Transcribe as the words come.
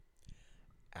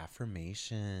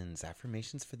Affirmations.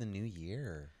 Affirmations for the new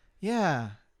year. Yeah.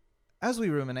 As we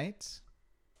ruminate,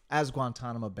 as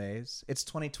Guantanamo Bays, it's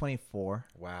 2024.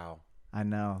 Wow. I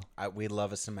know. We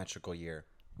love a symmetrical year.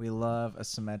 We love a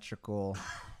symmetrical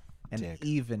and Dick.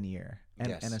 even year.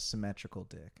 Yes. And a symmetrical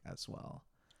dick as well.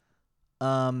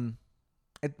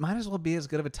 It might as well be as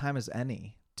good of a time as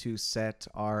any to set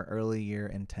our early year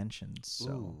intentions.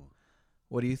 So, Ooh.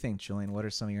 what do you think, Julian? What are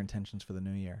some of your intentions for the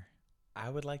new year? I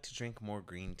would like to drink more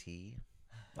green tea,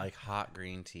 like hot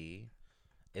green tea.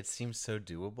 It seems so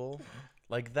doable.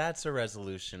 Like, that's a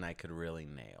resolution I could really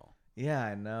nail. Yeah,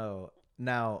 I know.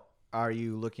 Now, are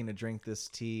you looking to drink this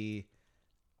tea,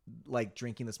 like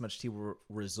drinking this much tea will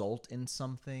result in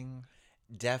something?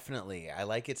 Definitely. I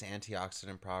like its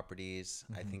antioxidant properties.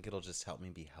 I think it'll just help me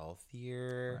be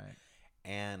healthier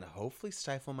and hopefully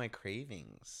stifle my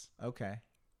cravings. Okay.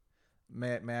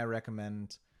 May I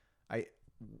recommend?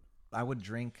 I would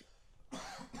drink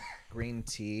green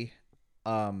tea,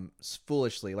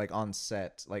 foolishly, like on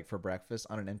set, like for breakfast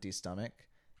on an empty stomach.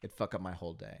 It'd fuck up my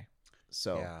whole day.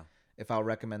 So Yeah. if I'll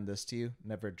recommend this to you,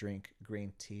 never drink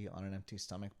green tea on an empty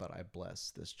stomach. But I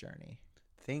bless this journey.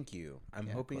 Thank you. I'm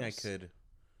Yeah, of hoping I course. could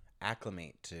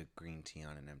acclimate to green tea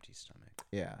on an empty stomach.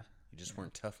 Yeah. You just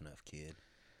weren't tough enough, kid.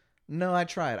 No, I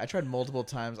tried. I tried multiple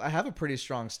times. I have a pretty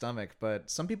strong stomach, but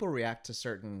some people react to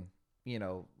certain,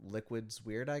 liquids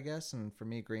weird, I guess. And for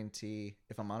me, green tea,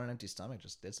 if I'm on an empty stomach,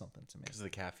 just did something to me. Because of the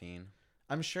caffeine.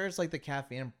 I'm sure it's like the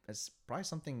caffeine. It's probably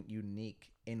something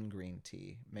unique in green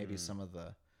tea. Maybe some of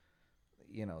the,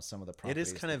 some of the It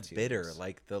properties. is kind of the tea bitter. has.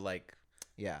 The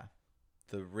Yeah.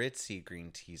 Ritzy green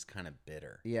tea is kind of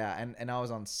bitter. Yeah, and I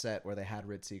was on set where they had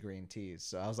Ritzy green teas,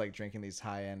 so I was like drinking these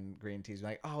high end green teas,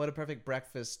 like, oh, what a perfect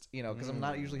breakfast, because I'm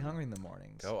not usually hungry in the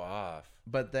mornings. Go off.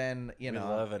 But then We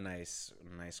love a nice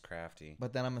crafty.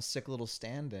 But then I'm a sick little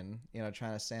stand-in,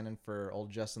 trying to stand in for old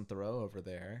Justin Thoreau over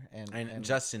there, And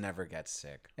Justin never gets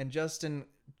sick. and Justin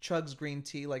chugs green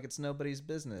tea like it's nobody's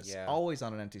business, Yeah. always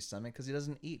on an empty stomach because he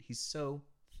doesn't eat. He's so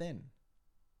thin,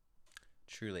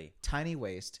 Truly. tiny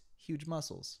waist, huge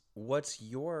muscles. What's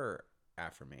your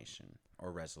affirmation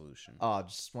or resolution? Oh, I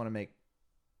just want to make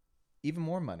even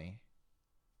more money.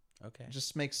 Okay. I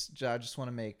just want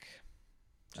to make.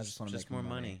 I just want to just make more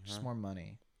money, Just huh? more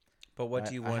money. But what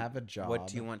do you want? I have a job. What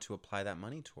do you want to apply that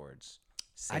money towards?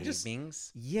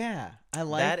 Savings? Yeah, I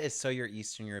like That is so your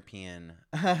Eastern European.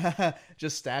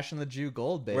 just stashing the Jew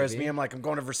gold, baby. Whereas me, I'm like, I'm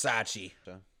going to Versace.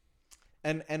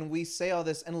 And we say all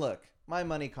this, and look, my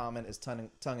money comment is tongue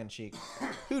in cheek.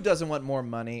 Who doesn't want more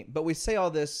money? But we say all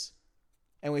this,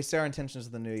 and we say our intentions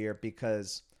of the new year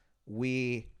because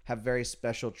we have a very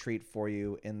special treat for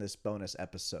you in this bonus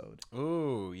episode.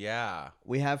 Ooh, yeah.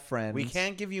 We have friends. We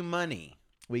can't give you money,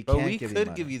 We but can't we give could you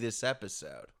give money. you this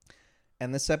episode.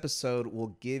 And this episode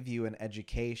will give you an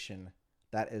education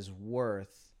that is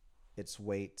worth its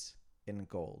weight in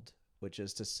gold, which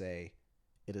is to say,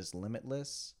 it is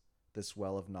limitless, this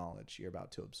well of knowledge you're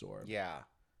about to absorb. Yeah.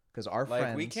 Because our Like,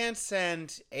 friends... we can't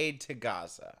send aid to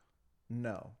Gaza.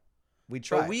 No. We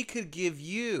try. But we could give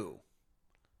you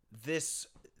this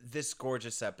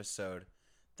gorgeous episode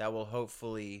that will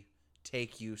hopefully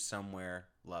take you somewhere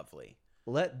lovely.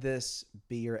 Let this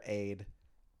be your aid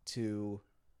to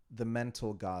the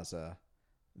mental Gaza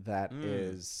that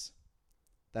is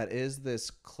this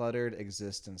cluttered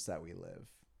existence that we live.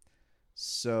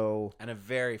 So And a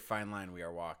very fine line we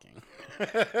are walking.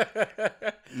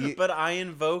 You- But I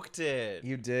invoked it.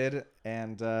 you did,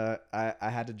 and I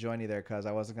had to join you there because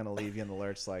I wasn't going to leave you in the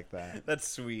lurch like that. That's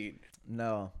sweet.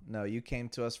 No, you came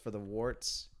to us for the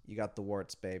warts. You got the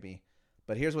warts, baby.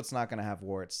 But here's what's not going to have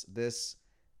warts. This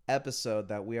episode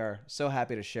that we are so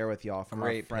happy to share with y'all from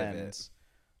Great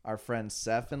our friends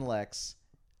Seth and Lex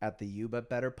at the You But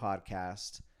Better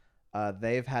podcast.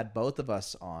 They've had both of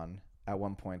us on at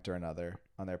one point or another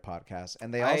on their podcast,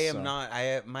 and they also I am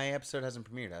not. My episode hasn't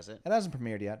premiered, has it? It hasn't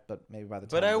premiered yet, but maybe by the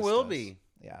time. But I this will does. be.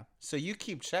 Yeah, So you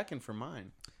keep checking for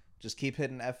mine. just keep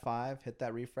hitting F5, hit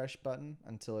that refresh button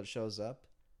until it shows up.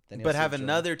 Then you'll But see have Joe.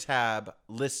 another tab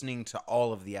listening to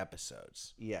all of the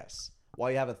episodes. Yes, while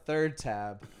you have a third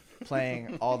tab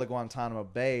playing all the Guantanamo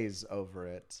Bays over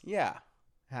it. Yeah.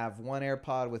 Have one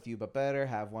AirPod with You But Better,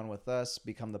 have one with us,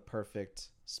 become the perfect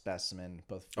specimen.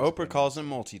 Both Oprah physically calls and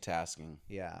it multitasking.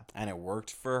 yeah, And it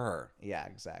worked for her. yeah,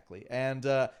 exactly. And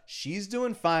she's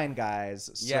doing fine, guys.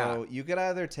 So Yeah. you could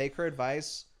either take her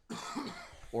advice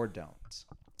or don't.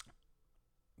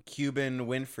 Cuban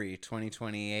Winfrey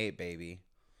 2028, baby.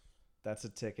 That's a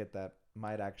ticket that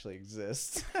might actually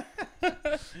exist.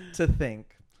 To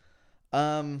think.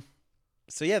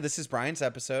 So yeah, this is Brian's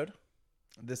episode.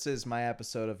 This is my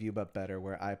episode of You But Better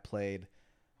where I played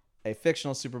a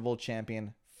fictional Super Bowl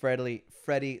champion, Freddie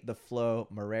the Flow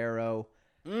Marrero.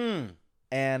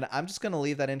 And I'm just going to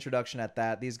leave that introduction at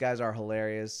that. These guys are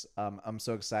hilarious.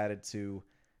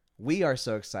 We are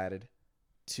so excited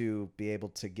to be able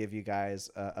to give you guys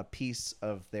a piece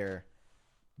of their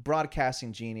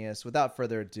broadcasting genius. Without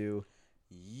further ado,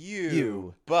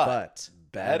 You but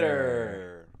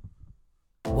better.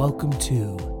 Welcome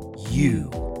to You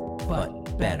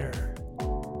But Better.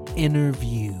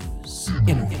 Interviews.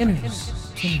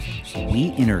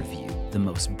 We interview the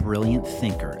most brilliant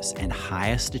thinkers and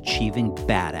highest achieving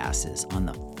badasses on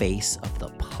the face of the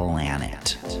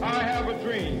planet. I have a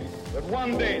dream that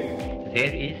one day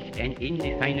There is an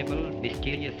indefinable,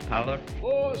 mysterious power.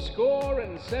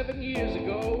 70 years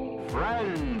ago,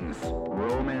 Friends,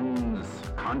 Romans,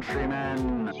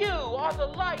 countrymen. You are the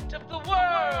light of the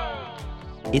world.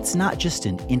 It's not just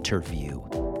an interview.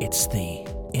 It's the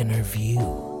interview.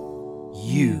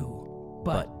 You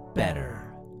But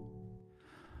Better.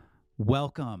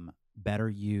 Welcome, Better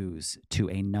Yous, to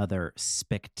another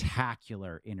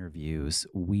spectacular interviews.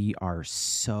 We are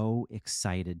so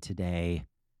excited today.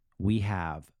 We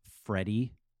have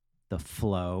Freddie the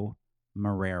Flow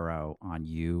Marrero on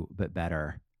You But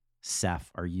Better.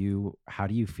 Seth, how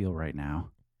do you feel right now?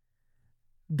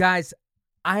 Guys,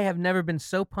 I have never been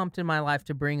so pumped in my life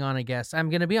to bring on a guest.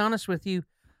 I'm going to be honest with you.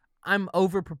 I'm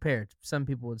over-prepared, some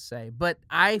people would say. But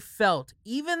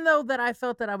even though I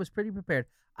felt that I was pretty prepared,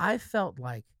 I felt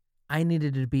like I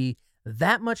needed to be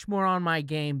that much more on my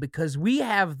game because we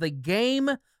have the game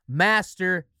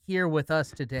master here with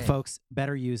us today. Folks,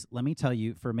 Better Yous, let me tell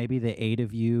you, for maybe the 8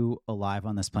 of you alive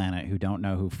on this planet who don't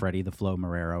know who Freddie the Flow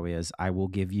Marrero is, I will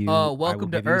give you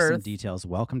welcome to Earth. Some details.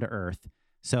 Welcome to Earth.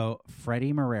 So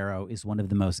Freddie Marrero is one of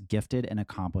the most gifted and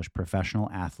accomplished professional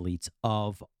athletes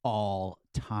of all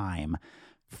time.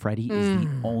 Freddie is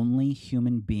the only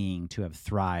human being to have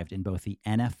thrived in both the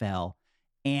NFL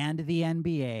and the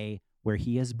NBA, where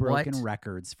he has broken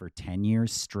records for 10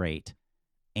 years straight.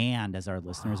 And as our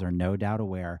listeners are no doubt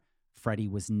aware, Freddie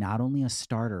was not only a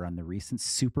starter on the recent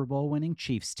Super Bowl winning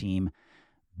Chiefs team,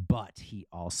 but he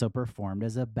also performed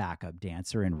as a backup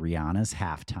dancer in Rihanna's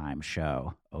halftime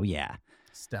show. Oh, yeah.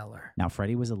 Stellar. Now,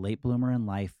 Freddie was a late bloomer in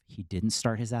life. He didn't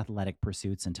start his athletic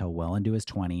pursuits until well into his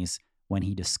 20s, when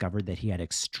he discovered that he had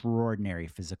extraordinary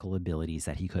physical abilities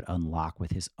that he could unlock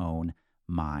with his own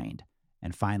mind.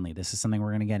 And finally, this is something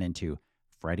we're going to get into.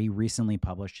 Freddie recently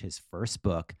published his first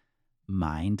book,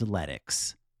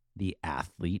 Mindletics, The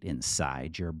Athlete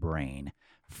Inside Your Brain.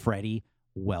 Freddie,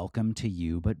 welcome to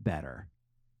You But Better.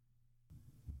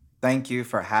 Thank you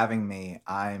for having me.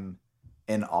 I'm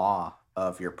in awe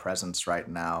of your presence right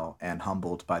now and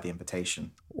humbled by the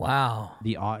invitation. Wow.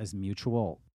 The awe is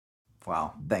mutual.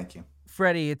 Wow. Thank you.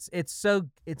 Freddie, it's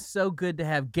so good to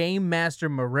have Game Master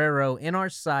Marrero in our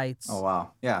sights. Oh,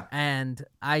 wow. Yeah. And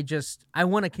I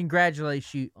want to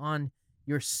congratulate you on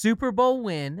your Super Bowl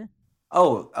win.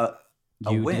 Oh,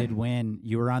 you win. did win.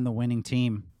 You were on the winning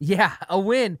team. Yeah, a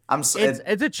win. It's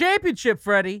a championship,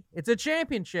 Freddie. It's a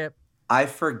championship. I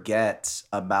forget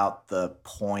about the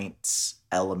points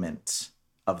element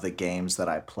of the games that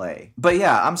I play. But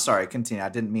yeah, I'm sorry. Continue. I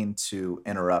didn't mean to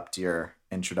interrupt your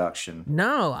introduction.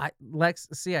 No, I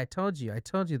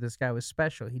told you this guy was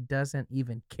special. He doesn't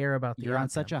even care about the You're on outcome.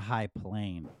 such a high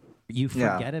plane. You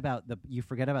forget about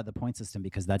the point system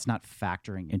because that's not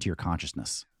factoring into your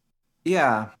consciousness.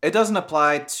 Yeah, it doesn't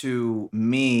apply to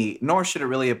me, nor should it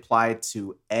really apply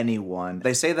to anyone.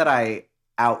 They say that I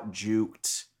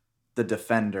out-juked the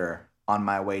defender on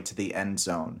my way to the end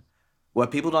zone. What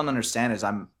people don't understand is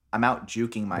I'm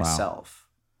out-juking myself.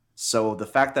 Wow. So the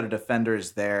fact that a defender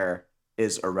is there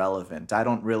is irrelevant. I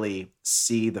don't really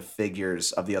see the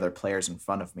figures of the other players in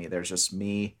front of me. There's just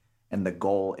me and the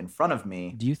goal in front of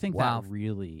me. Do you think that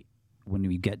really, when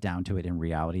we get down to it in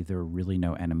reality, there are really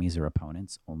no enemies or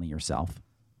opponents, only yourself?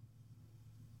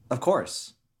 Of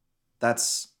course.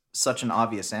 That's such an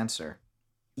obvious answer.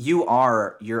 You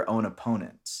are your own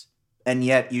opponent, and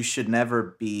yet you should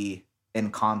never be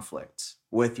in conflict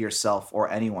with yourself or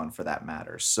anyone for that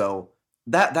matter. So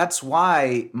that's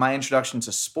why my introduction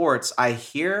to sports, I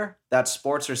hear that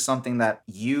sports are something that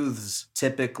youths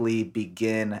typically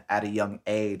begin at a young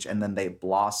age, and then they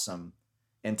blossom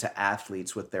into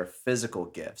athletes with their physical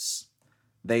gifts.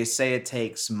 They say it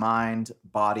takes mind,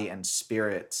 body, and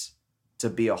spirit to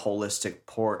be a holistic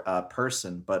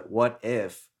person, but what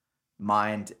if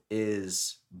mind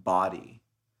is body?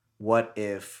 What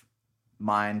if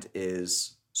mind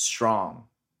is strong?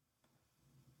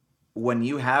 When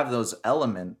you have those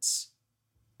elements,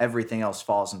 everything else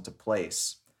falls into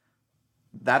place.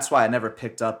 That's why I never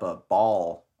picked up a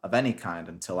ball of any kind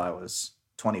until I was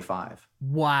 25.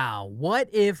 Wow. What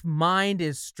if mind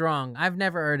is strong? I've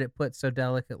never heard it put so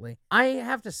delicately. I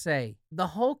have to say, the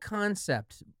whole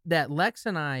concept that Lex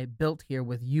and I built here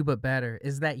with You But Better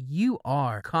is that you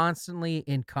are constantly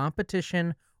in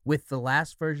competition with the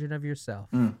last version of yourself.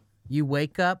 You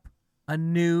wake up a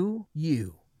new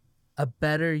you, a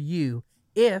better you,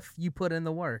 if you put in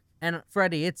the work. And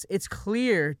Freddie, it's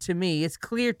clear to me, it's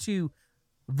clear to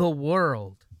the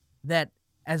world that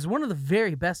as one of the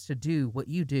very best to do what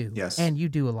you do, Yes. and you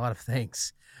do a lot of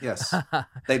things. Yes.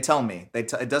 They tell me.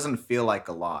 It doesn't feel like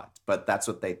a lot, but that's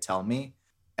what they tell me.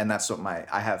 And that's what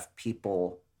I have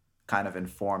people kind of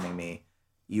informing me.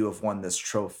 You have won this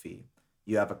trophy.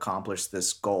 You have accomplished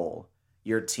this goal.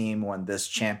 Your team won this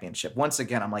championship. Once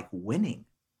again, I'm like, winning?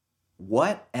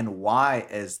 What and why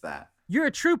is that? You're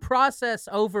a true process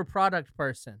over product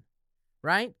person,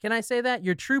 right? Can I say that?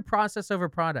 You're true process over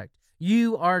product.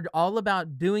 You are all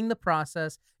about doing the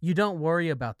process. You don't worry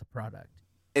about the product.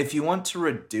 If you want to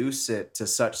reduce it to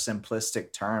such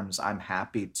simplistic terms, I'm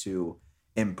happy to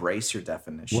embrace your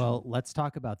definition. Well, let's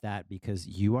talk about that because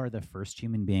you are the first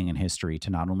human being in history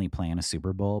to not only play in a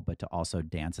Super Bowl, but to also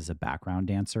dance as a background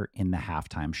dancer in the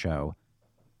halftime show.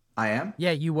 I am?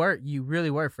 Yeah, you were. You really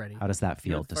were, Freddie. How does that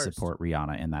feel You're to first. support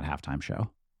Rihanna in that halftime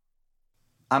show?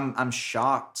 I'm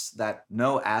shocked that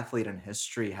no athlete in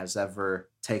history has ever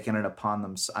taken it upon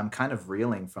them. I'm kind of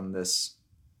reeling from this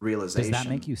realization. Does that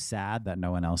make you sad that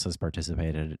no one else has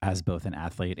participated as both an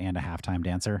athlete and a halftime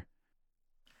dancer?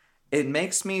 It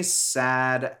makes me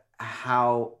sad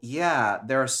how,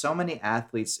 there are so many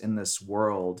athletes in this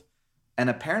world, and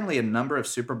apparently a number of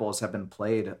Super Bowls have been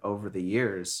played over the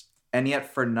years, and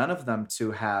yet for none of them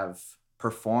to have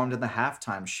performed in the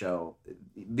halftime show.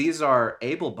 These are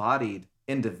able-bodied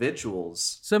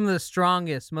individuals. Some of the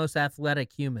strongest, most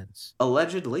athletic humans.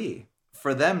 Allegedly.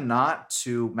 For them not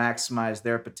to maximize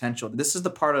their potential. This is the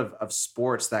part of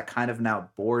sports that kind of now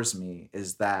bores me,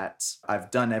 is that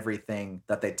I've done everything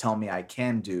that they tell me I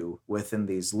can do within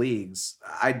these leagues.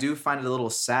 I do find it a little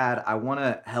sad. I want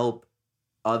to help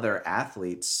other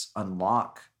athletes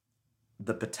unlock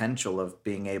the potential of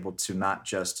being able to not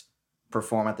just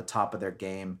perform at the top of their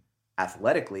game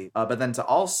athletically, but then to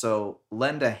also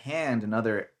lend a hand in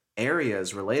other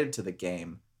areas related to the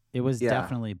game. It was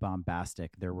definitely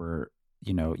bombastic. There were,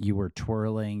 you were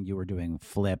twirling, you were doing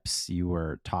flips, you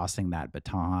were tossing that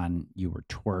baton, you were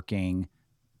twerking.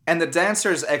 And the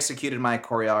dancers executed my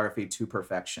choreography to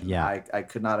perfection. Yeah. I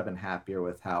could not have been happier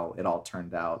with how it all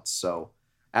turned out. So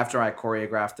after I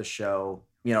choreographed the show,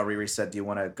 Riri said, "Do you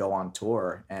want to go on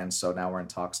tour?" And so now we're in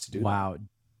talks to do that. Wow.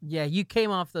 Yeah, you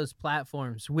came off those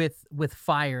platforms with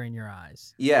fire in your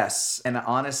eyes. Yes. And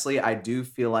honestly, I do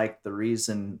feel like the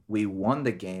reason we won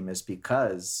the game is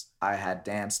because I had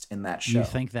danced in that show. You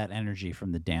think that energy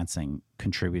from the dancing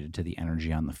contributed to the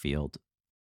energy on the field?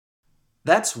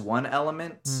 That's one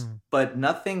element, but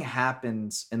nothing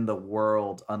happens in the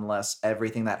world unless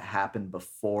everything that happened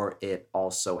before it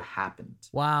also happened.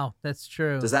 Wow, that's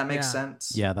true. Does that make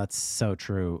sense? Yeah, that's so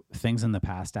true. Things in the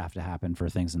past have to happen for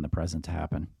things in the present to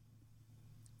happen.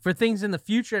 For things in the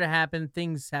future to happen,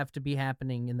 things have to be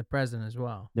happening in the present as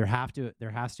well. There has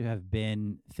to have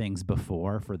been things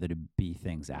before for there to be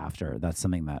things after. That's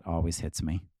something that always hits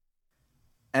me.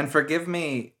 And forgive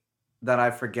me that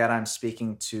I forget I'm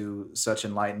speaking to such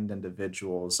enlightened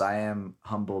individuals. I am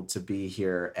humbled to be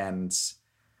here, and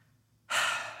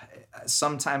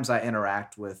sometimes I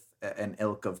interact with an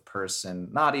ilk of person,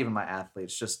 not even my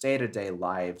athletes, just day-to-day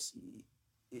lives.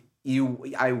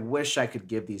 I wish I could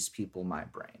give these people my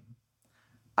brain.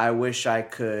 I wish I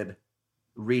could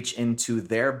reach into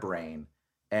their brain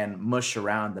and mush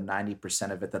around the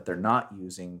 90% of it that they're not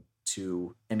using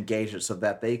to engage it so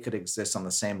that they could exist on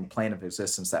the same plane of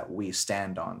existence that we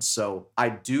stand on. So I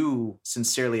do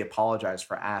sincerely apologize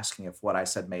for asking if what I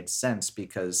said made sense,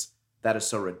 because that is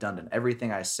so redundant.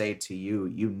 Everything I say to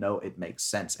you, it makes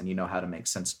sense, and you know how to make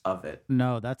sense of it.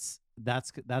 No, that's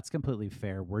completely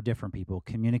fair. We're different people.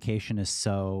 Communication is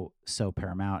so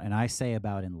paramount. And I say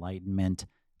about enlightenment,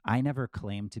 I never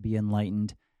claimed to be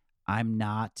enlightened. I'm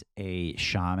not a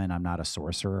shaman. I'm not a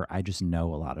sorcerer. I just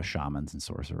know a lot of shamans and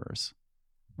sorcerers.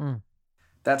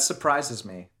 That surprises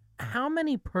me. How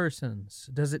many persons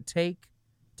does it take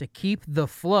to keep the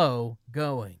flow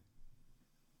going?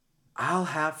 I'll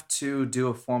have to do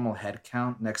a formal head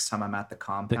count next time I'm at the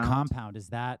compound. The compound, is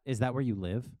that where you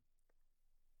live?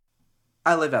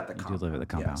 I live at the compound. compound. You do live at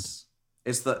the compound.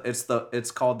 Yes.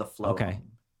 It's called the Flow Okay. Home.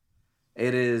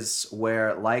 It is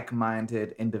where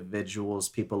like-minded individuals,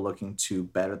 people looking to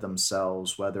better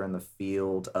themselves, whether in the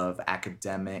field of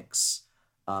academics,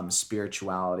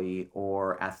 spirituality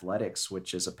or athletics,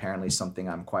 which is apparently something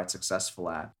I'm quite successful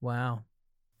at. Wow.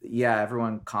 Yeah,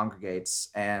 everyone congregates,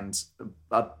 and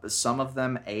some of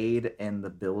them aid in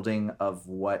the building of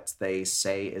what they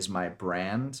say is my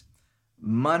brand.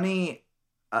 Money,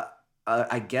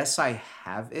 I guess I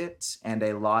have it and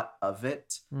a lot of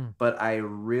it, but I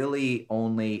really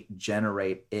only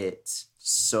generate it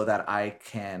so that I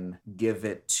can give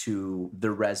it to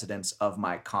the residents of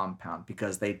my compound,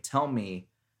 because they tell me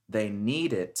they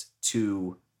need it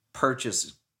to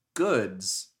purchase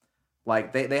goods.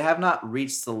 Like they have not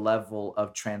reached the level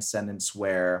of transcendence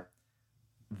where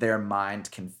their mind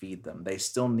can feed them. They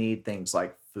still need things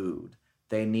like food.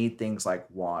 They need things like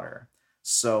water.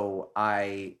 So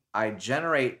I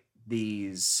generate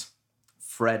these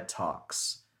Fred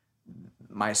talks,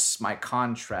 my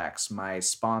contracts, my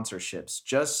sponsorships,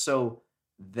 just so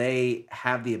they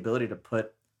have the ability to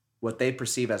put what they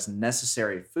perceive as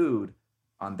necessary food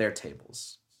on their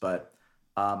tables. But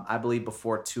I believe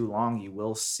before too long, you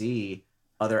will see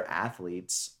other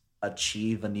athletes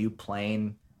achieve a new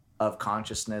plane of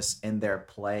consciousness in their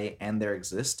play and their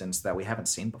existence that we haven't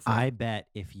seen before. I bet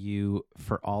if you,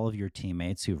 for all of your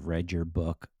teammates who've read your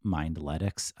book,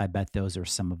 Mindletics, I bet those are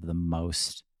some of the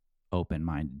most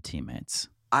open-minded teammates.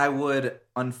 I would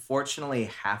unfortunately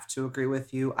have to agree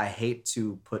with you. I hate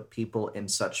to put people in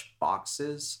such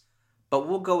boxes, but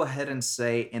we'll go ahead and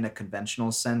say in a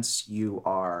conventional sense, you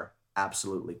are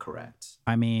absolutely correct.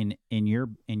 I mean, in your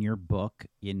book,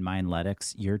 in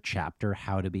Mindletics, your chapter,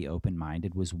 How to Be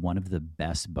Open-Minded, was one of the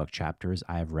best book chapters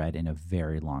I've read in a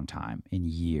very long time, in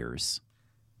years.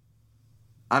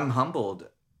 I'm humbled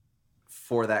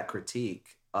for that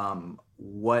critique.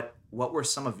 What were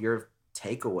some of your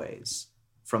takeaways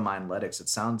from Mindletics? It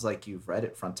sounds like you've read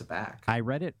it front to back. I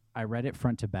read it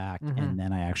front to back, and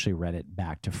then I actually read it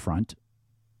back to front.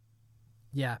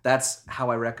 Yeah. That's how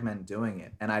I recommend doing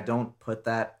it. And I don't put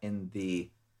that in the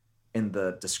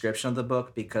description of the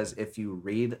book, because if you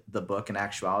read the book in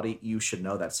actuality, you should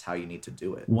know that's how you need to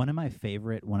do it. One of my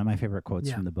favorite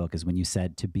quotes from the book is when you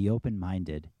said, to be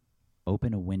open-minded,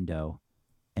 open a window,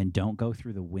 and don't go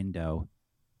through the window,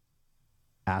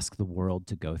 ask the world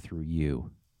to go through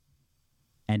you.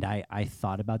 And I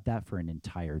thought about that for an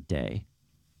entire day.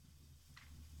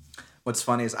 What's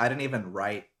funny is I didn't even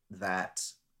write that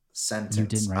sentence. You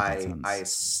didn't write that sentence. I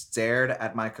stared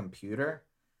at my computer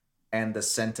and the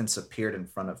sentence appeared in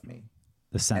front of me.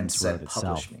 The sentence and said, wrote itself.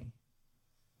 Publish me.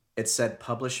 It said,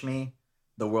 publish me.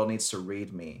 The world needs to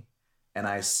read me. And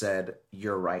I said,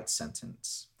 you're right,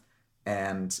 sentence.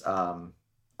 And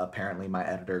apparently my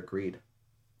editor agreed.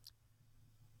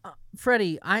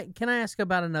 Freddie, can I ask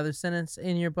about another sentence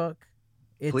in your book?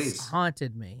 It's Please.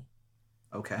 haunted me.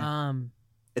 Okay.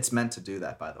 It's meant to do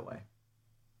that, by the way.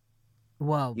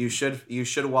 Well, you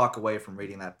should walk away from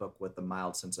reading that book with a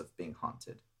mild sense of being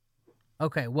haunted.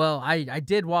 Okay, well, I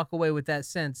did walk away with that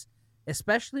sense,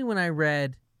 especially when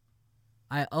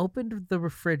I opened the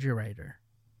refrigerator.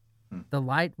 The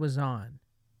light was on.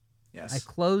 Yes. I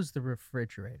closed the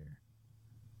refrigerator.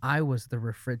 I was the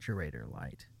refrigerator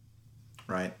light.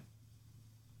 Right.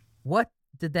 What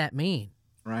did that mean?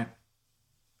 Right.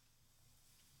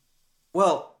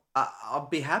 Well, I'll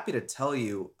be happy to tell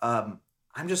you.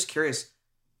 I'm just curious,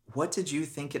 what did you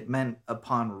think it meant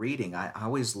upon reading? I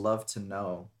always love to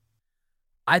know.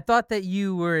 I thought that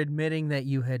you were admitting that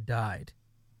you had died.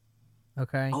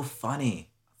 Okay? Oh, funny.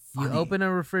 You open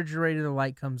a refrigerator, the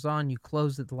light comes on. You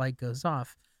close it, the light goes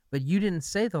off. But you didn't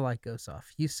say the light goes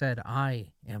off. You said,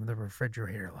 I am the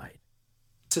refrigerator light.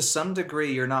 To some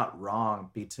degree, you're not wrong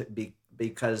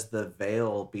because the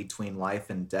veil between life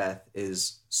and death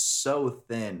is so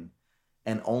thin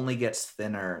and only gets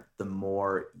thinner the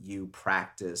more you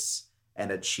practice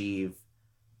and achieve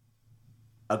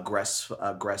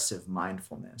aggressive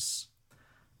mindfulness.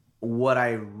 What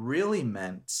I really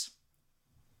meant,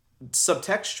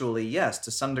 subtextually, yes, to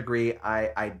some degree,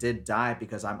 I did die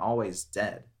because I'm always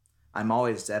dead. I'm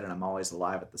always dead and I'm always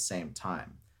alive at the same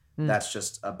time. That's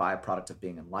just a byproduct of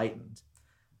being enlightened.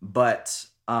 But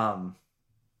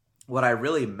what I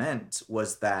really meant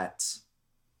was that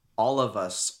all of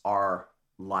us are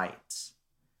light.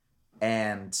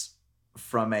 And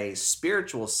from a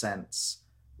spiritual sense,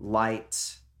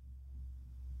 light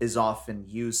is often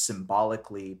used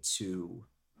symbolically to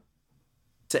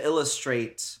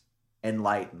illustrate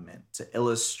enlightenment, to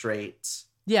illustrate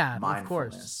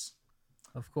mindfulness.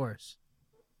 Of course.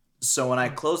 So when I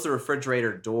close the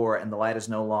refrigerator door and the light is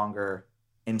no longer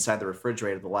inside the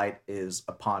refrigerator, the light is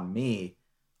upon me,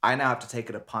 I now have to take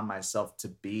it upon myself to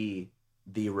be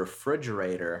the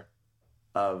refrigerator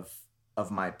of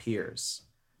my peers.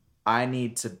 I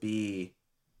need to be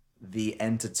the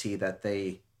entity that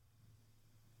they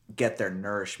get their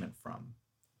nourishment from.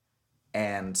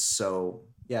 And so,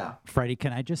 yeah. Freddie,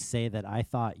 can I just say that I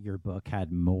thought your book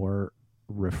had more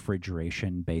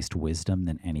refrigeration-based wisdom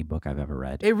than any book I've ever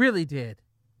read. It really did.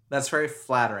 That's very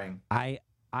flattering. I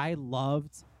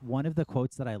loved, one of the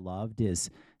quotes that I loved is,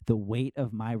 "The weight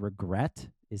of my regret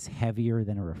is heavier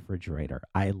than a refrigerator."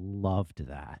 I loved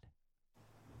that.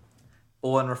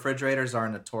 Well, and refrigerators are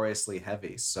notoriously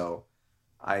heavy, so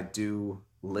I do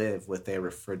live with a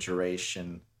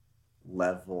refrigeration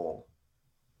level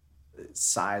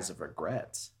size of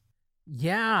regret.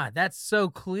 Yeah, that's so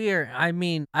clear. I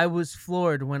mean, I was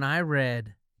floored when I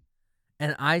read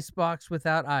an ice box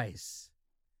without ice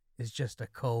is just a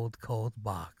cold, cold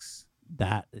box.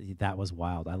 That was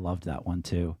wild. I loved that one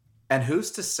too. And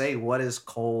who's to say what is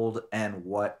cold and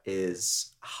what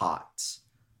is hot?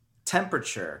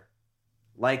 Temperature,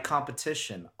 like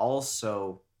competition,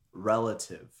 also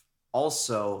relative,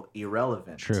 also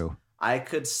irrelevant. True. I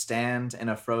could stand in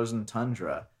a frozen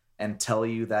tundra and tell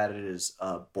you that it is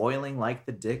boiling like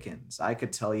the Dickens. I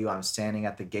could tell you I'm standing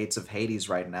at the gates of Hades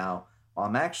right now. While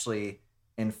I'm actually,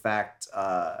 in fact,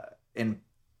 in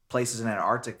places in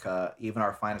Antarctica, even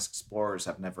our finest explorers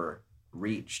have never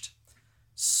reached.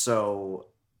 So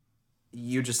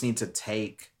you just need to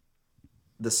take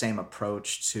the same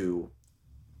approach to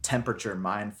temperature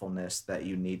mindfulness that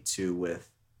you need to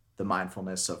with the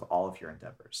mindfulness of all of your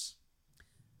endeavors.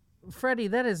 Freddie,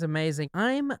 that is amazing.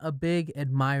 I'm a big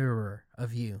admirer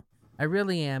of you. I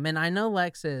really am. And I know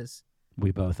Lex is. We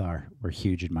both are. We're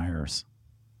huge admirers.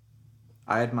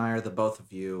 I admire the both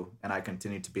of you, and I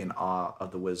continue to be in awe of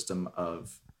the wisdom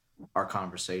of our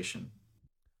conversation.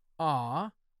 Aw,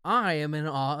 I am in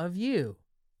awe of you.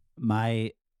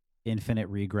 My infinite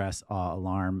regress awe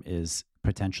alarm is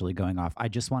potentially going off. I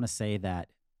just want to say that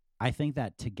I think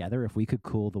that together, if we could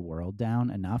cool the world down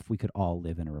enough, we could all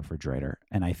live in a refrigerator.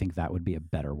 And I think that would be a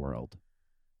better world.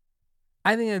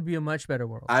 I think it would be a much better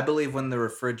world. I believe when the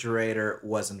refrigerator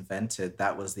was invented,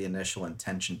 that was the initial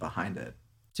intention behind it.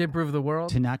 To improve the world?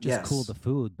 To not just Yes. cool the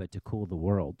food, but to cool the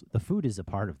world. The food is a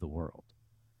part of the world.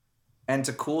 And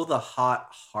to cool the hot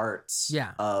hearts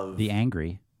of the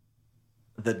angry,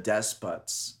 the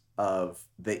despots of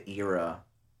the era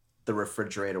the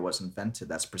refrigerator was invented.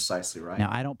 That's precisely right. Now,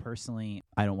 I don't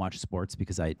watch sports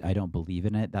because I don't believe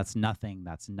in it. That's nothing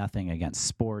against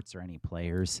sports or any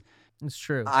players. It's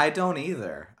true. I don't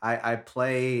either. I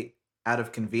play out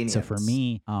of convenience. So for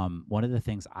me, one of the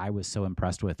things I was so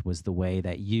impressed with was the way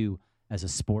that you, as a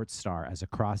sports star, as a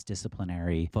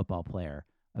cross-disciplinary football player,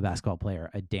 a basketball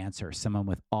player, a dancer, someone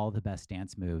with all the best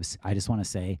dance moves, I just want to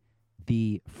say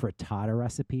the frittata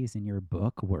recipes in your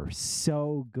book were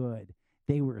so good.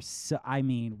 They were so, I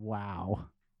mean, wow.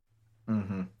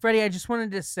 Mm-hmm. Freddie, I just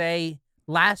wanted to say,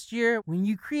 last year when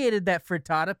you created that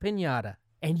frittata pinata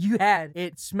and you had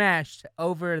it smashed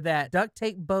over that duct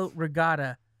tape boat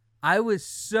regatta, I was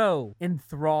so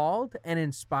enthralled and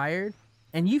inspired,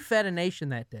 and you fed a nation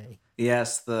that day.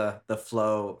 Yes, the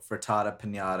flow frittata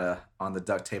pinata on the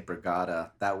duct tape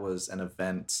regatta, that was an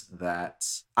event that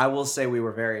I will say we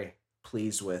were very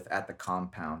pleased with at the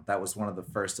compound. That was one of the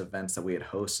first events that we had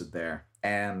hosted there,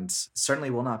 and certainly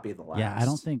will not be the last. Yeah, I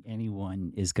don't think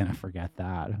anyone is going to forget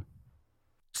that.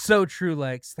 So true,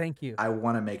 Lex. Thank you. I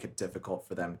want to make it difficult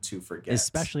for them to forget.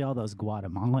 Especially all those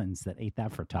Guatemalans that ate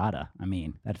that frittata. I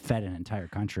mean, that fed an entire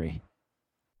country.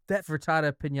 That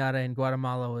frittata pinata in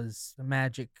Guatemala was a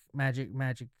magic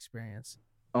experience.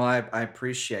 Well, I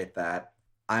appreciate that.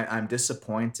 I'm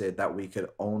disappointed that we could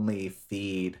only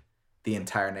feed the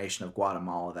entire nation of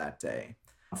Guatemala that day.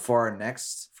 For our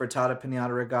next frittata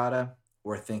pinata regatta,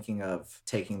 we're thinking of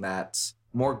taking that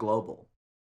more global.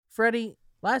 Freddie,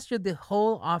 last year the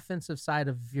whole offensive side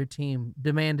of your team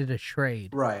demanded a trade.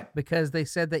 Right. Because they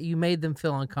said that you made them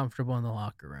feel uncomfortable in the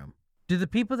locker room. Do the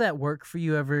people that work for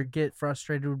you ever get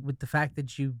frustrated with the fact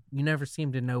that you never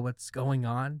seem to know what's going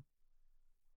on?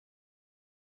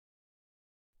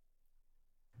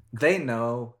 They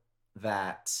know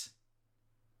that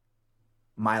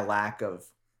my lack of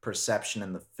perception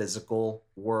in the physical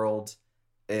world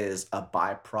is a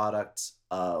byproduct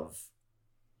of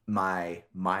my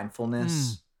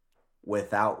mindfulness,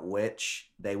 without which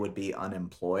they would be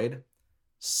unemployed.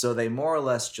 So they more or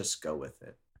less just go with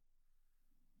it.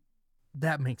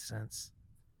 That makes sense.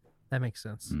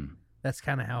 That's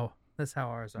kind of how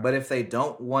ours are. But if they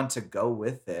don't want to go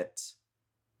with it,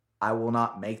 I will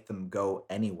not make them go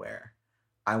anywhere.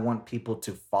 I want people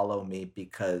to follow me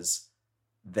because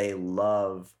they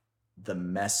love the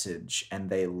message and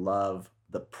they love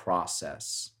the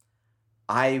process.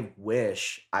 I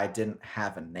wish I didn't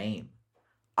have a name.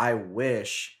 I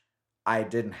wish I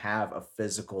didn't have a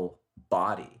physical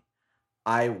body.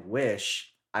 I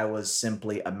wish I was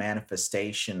simply a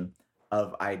manifestation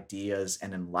of ideas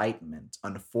and enlightenment.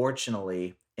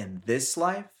 Unfortunately, in this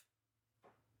life,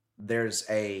 there's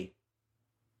a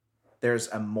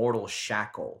mortal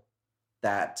shackle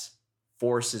that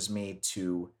forces me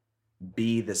to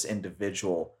be this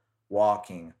individual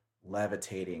walking,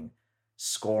 levitating,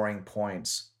 scoring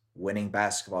points, winning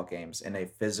basketball games in a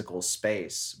physical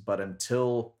space. But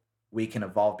until we can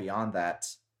evolve beyond that,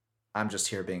 I'm just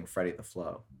here being Freddy the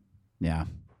Flow. Yeah.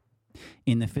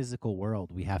 In the physical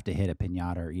world, we have to hit a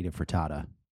piñata or eat a frittata.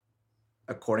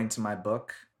 According to my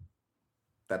book,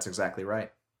 that's exactly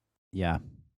right. Yeah.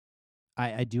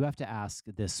 I do have to ask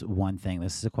this one thing.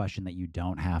 This is a question that you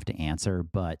don't have to answer,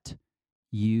 but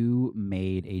you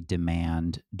made a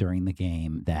demand during the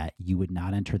game that you would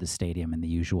not enter the stadium in the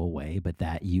usual way, but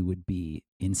that you would be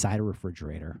inside a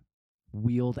refrigerator,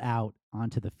 wheeled out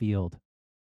onto the field,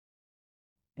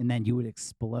 and then you would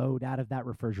explode out of that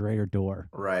refrigerator door.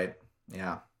 Right.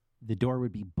 Yeah. The door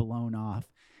would be blown off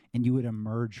and you would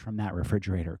emerge from that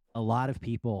refrigerator. A lot of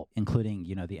people, including,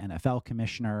 the NFL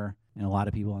commissioner and a lot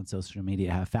of people on social media,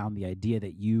 have found the idea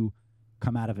that you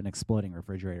come out of an exploding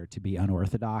refrigerator to be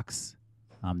unorthodox.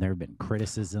 There have been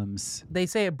criticisms. They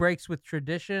say it breaks with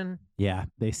tradition. Yeah,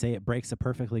 they say it breaks a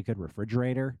perfectly good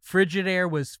refrigerator. Frigidaire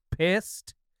was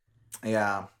pissed.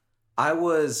 Yeah. I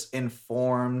was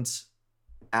informed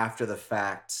after the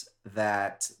fact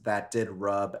that did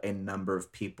rub a number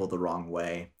of people the wrong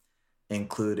way,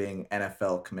 including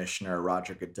NFL Commissioner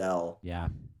Roger Goodell. Yeah.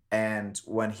 And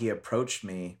when he approached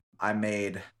me, I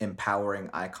made empowering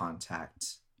eye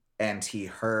contact, and he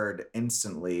heard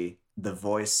instantly the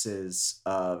voices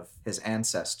of his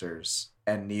ancestors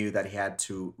and knew that he had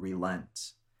to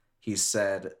relent. He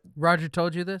said... Roger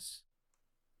told you this?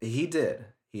 He did.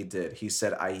 He did. He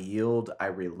said, I yield, I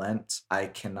relent. I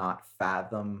cannot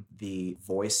fathom the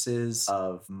voices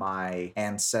of my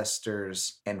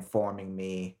ancestors informing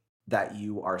me that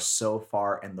you are so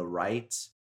far in the right,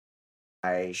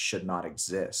 I should not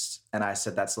exist. And I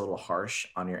said, that's a little harsh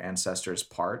on your ancestors'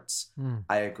 parts.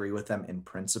 I agree with them in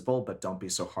principle, but don't be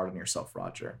so hard on yourself,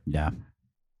 Roger. Yeah.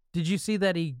 Did you see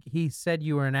that he said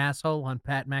you were an asshole on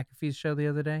Pat McAfee's show the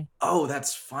other day? Oh,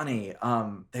 that's funny.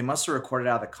 They must have recorded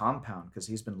out of the compound because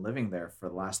he's been living there for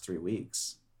the last 3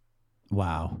 weeks.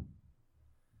 Wow.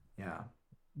 Yeah.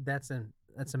 That's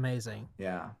amazing.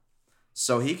 Yeah.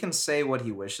 So he can say what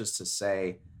he wishes to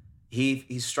say.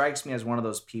 He strikes me as one of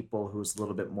those people who's a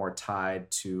little bit more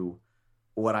tied to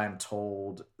what I'm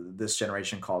told this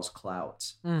generation calls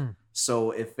clout.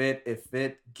 So if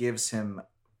it gives him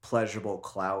pleasurable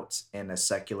clout in a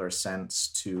secular sense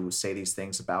to say these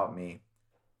things about me,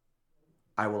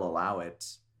 I will allow it.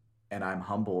 And I'm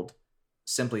humbled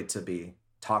simply to be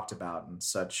talked about in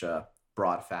such a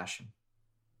broad fashion.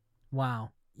 Wow.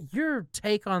 Your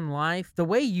take on life, the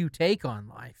way you take on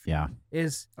life,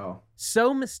 is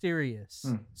so mysterious,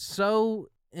 so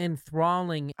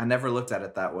enthralling. I never looked at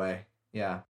it that way.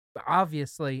 Yeah.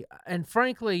 Obviously. And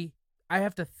frankly, I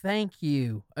have to thank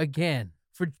you again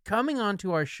for coming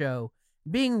onto our show,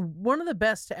 being one of the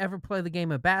best to ever play the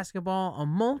game of basketball, a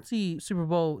multi-Super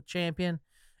Bowl champion.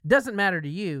 Doesn't matter to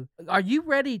you. Are you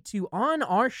ready to, on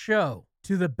our show,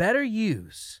 to the better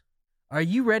use, are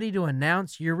you ready to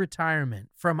announce your retirement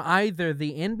from either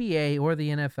the NBA or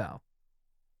the NFL?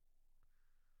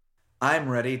 I'm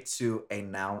ready to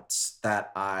announce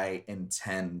that I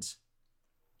intend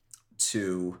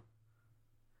to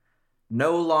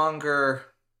no longer,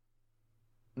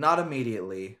 not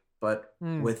immediately, but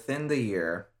within the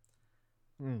year,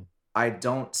 I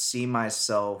don't see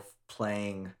myself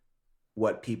playing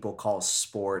what people call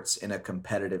sports in a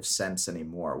competitive sense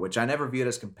anymore, which I never viewed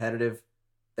as competitive.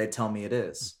 They tell me it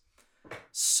is.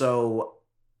 So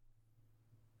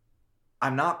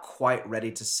I'm not quite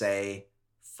ready to say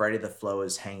Freddy the Flow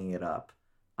is hanging it up.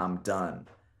 I'm done.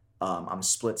 I'm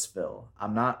Splitsville.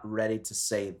 I'm not ready to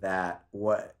say that.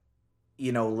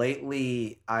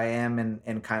 Lately I am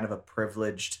in kind of a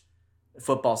privileged,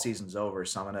 football season's over,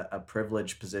 so I'm in a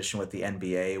privileged position with the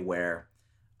NBA where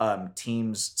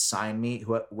teams sign me.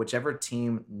 Whichever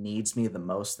team needs me the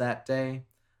most that day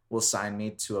will sign me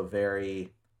to a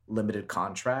very limited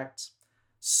contract.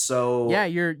 So yeah,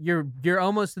 you're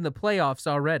almost in the playoffs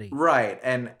already. Right.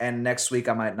 And next week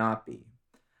I might not be.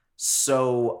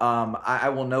 So I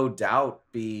will no doubt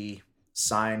be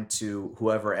signed to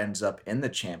whoever ends up in the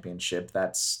championship.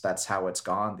 That's how it's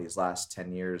gone these last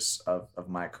 10 years of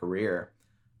my career.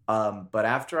 But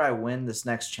after I win this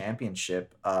next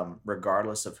championship,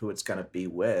 regardless of who it's going to be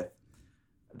with,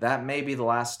 that may be the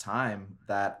last time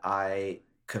that I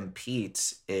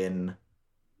compete in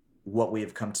what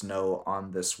we've come to know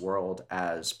on this world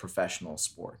as professional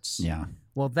sports. Yeah.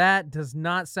 Well, that does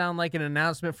not sound like an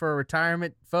announcement for a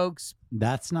retirement, folks.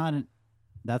 That's not an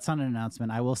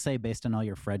announcement. I will say, based on all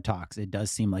your Fred talks, it does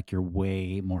seem like you're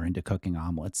way more into cooking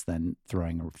omelets than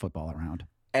throwing a football around.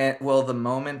 And well, the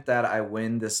moment that I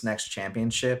win this next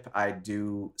championship, I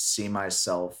do see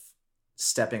myself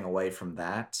stepping away from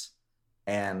that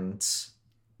and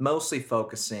mostly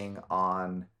focusing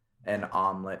on an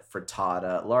omelet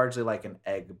frittata, largely like an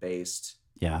egg-based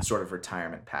sort of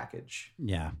retirement package.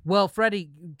 Yeah. Well, Freddie,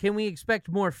 can we expect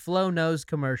more Flo Nose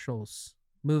commercials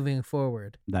moving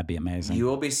forward? That'd be amazing. You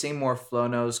will be seeing more Flo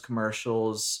Nose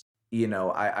commercials. You know,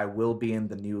 I will be in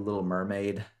the new Little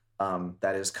Mermaid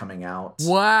that is coming out.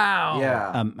 Wow.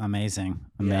 Yeah. Amazing.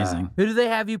 Yeah. Who do they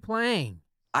have you playing?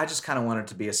 I just kind of want it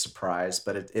to be a surprise,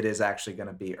 but it is actually going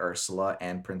to be Ursula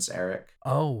and Prince Eric.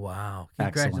 Oh, wow.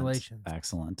 Congratulations.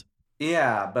 Excellent.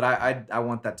 Yeah, but I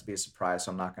want that to be a surprise,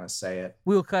 so I'm not going to say it.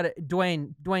 We'll cut it.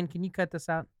 Dwayne, can you cut this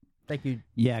out? Thank you.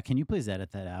 Yeah, can you please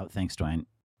edit that out? Thanks, Dwayne.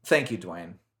 Thank you,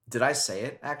 Dwayne. Did I say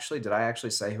it, actually? Did I actually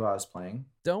say who I was playing?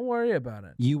 Don't worry about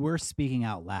it. You were speaking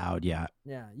out loud, yeah.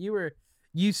 Yeah,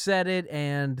 you said it,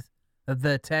 and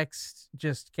the text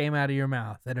just came out of your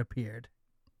mouth and appeared.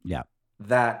 Yeah.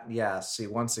 See,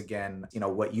 once again, you know,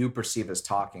 what you perceive as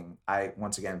talking, I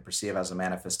once again perceive as a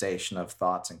manifestation of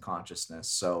thoughts and consciousness.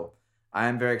 So I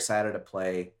am very excited to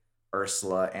play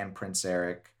Ursula and Prince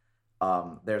Eric.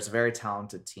 There's a very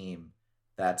talented team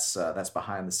that's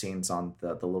behind the scenes on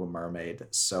the Little Mermaid.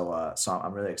 So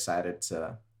I'm really excited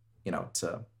to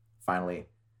finally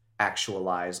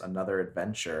actualize another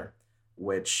adventure,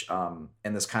 which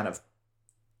in this kind of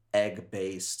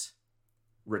egg-based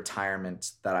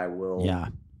retirement that I will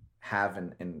have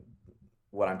in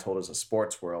what I'm told is a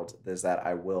sports world, is that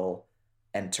I will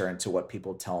enter into what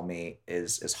people tell me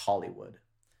is Hollywood.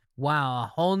 Wow, a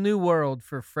whole new world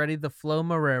for Freddie the Flo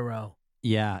Marrero.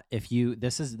 Yeah,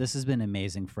 this has been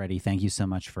amazing, Freddie. Thank you so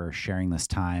much for sharing this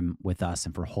time with us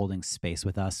and for holding space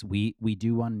with us. We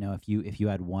do want to know if you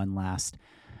had one last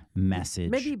message,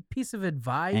 maybe a piece of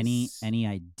advice, any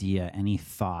idea, any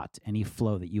thought, any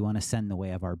flow that you want to send in the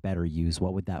way of our better yous,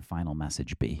 what would that final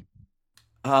message be?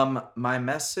 My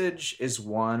message is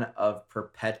one of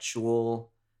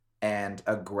perpetual and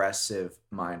aggressive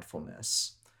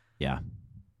mindfulness. Yeah.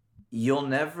 You'll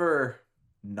never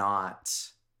not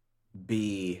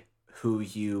be who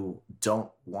you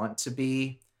don't want to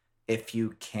be if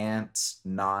you can't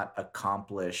not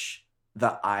accomplish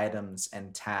the items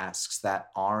and tasks that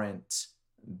aren't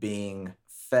being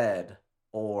fed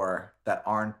or that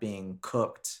aren't being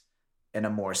cooked in a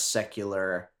more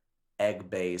secular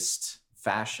egg-based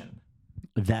fashion.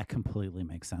 That completely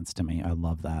makes sense to me. I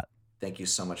love that. Thank you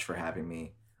so much for having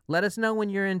me. Let us know when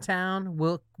you're in town.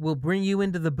 We'll bring you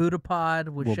into the Buddha Pod.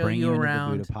 We'll show bring you into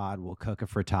around. The Buddha Pod. We'll cook a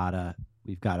frittata.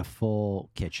 We've got a full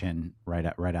kitchen right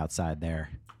outside there.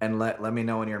 And let me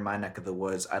know when you're in my neck of the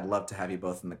woods. I'd love to have you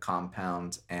both in the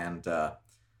compound, and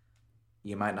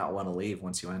you might not want to leave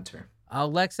once you enter.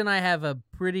 Lex and I have a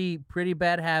pretty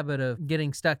bad habit of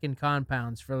getting stuck in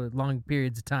compounds for long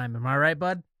periods of time. Am I right,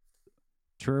 bud?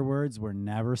 True words were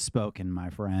never spoken,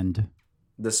 my friend.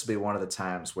 This will be one of the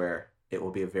times where it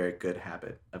will be a very good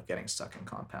habit of getting stuck in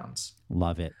compounds.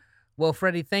 Love it. Well,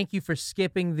 Freddie, thank you for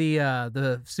skipping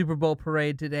the Super Bowl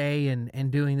parade today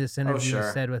and doing this interview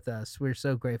instead with us. We're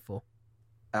so grateful.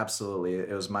 Absolutely.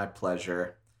 It was my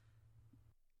pleasure.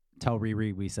 Tell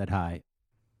Riri we said hi.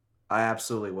 I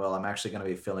absolutely will. I'm actually going to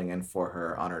be filling in for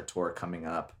her on her tour coming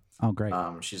up. Oh, great.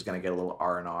 She's going to get a little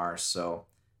R&R, so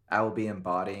I will be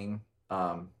embodying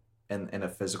in a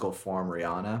physical form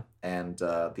Rihanna, and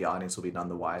the audience will be none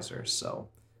the wiser. So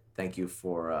thank you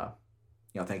for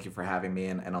having me,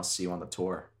 and I'll see you on the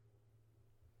tour.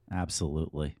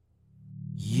 Absolutely.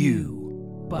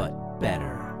 You, but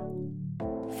better.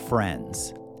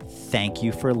 Friends, thank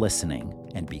you for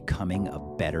listening and becoming a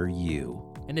better you.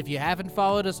 And if you haven't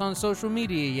followed us on social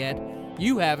media yet,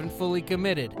 you haven't fully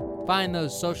committed. Find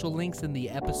those social links in the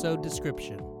episode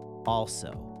description.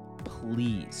 Also,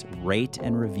 please rate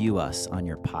and review us on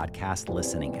your podcast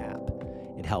listening app.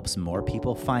 It helps more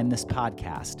people find this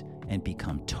podcast and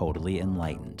become totally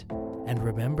enlightened. And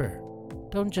remember,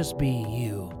 don't just be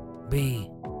you, be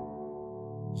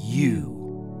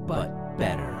you, but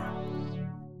better.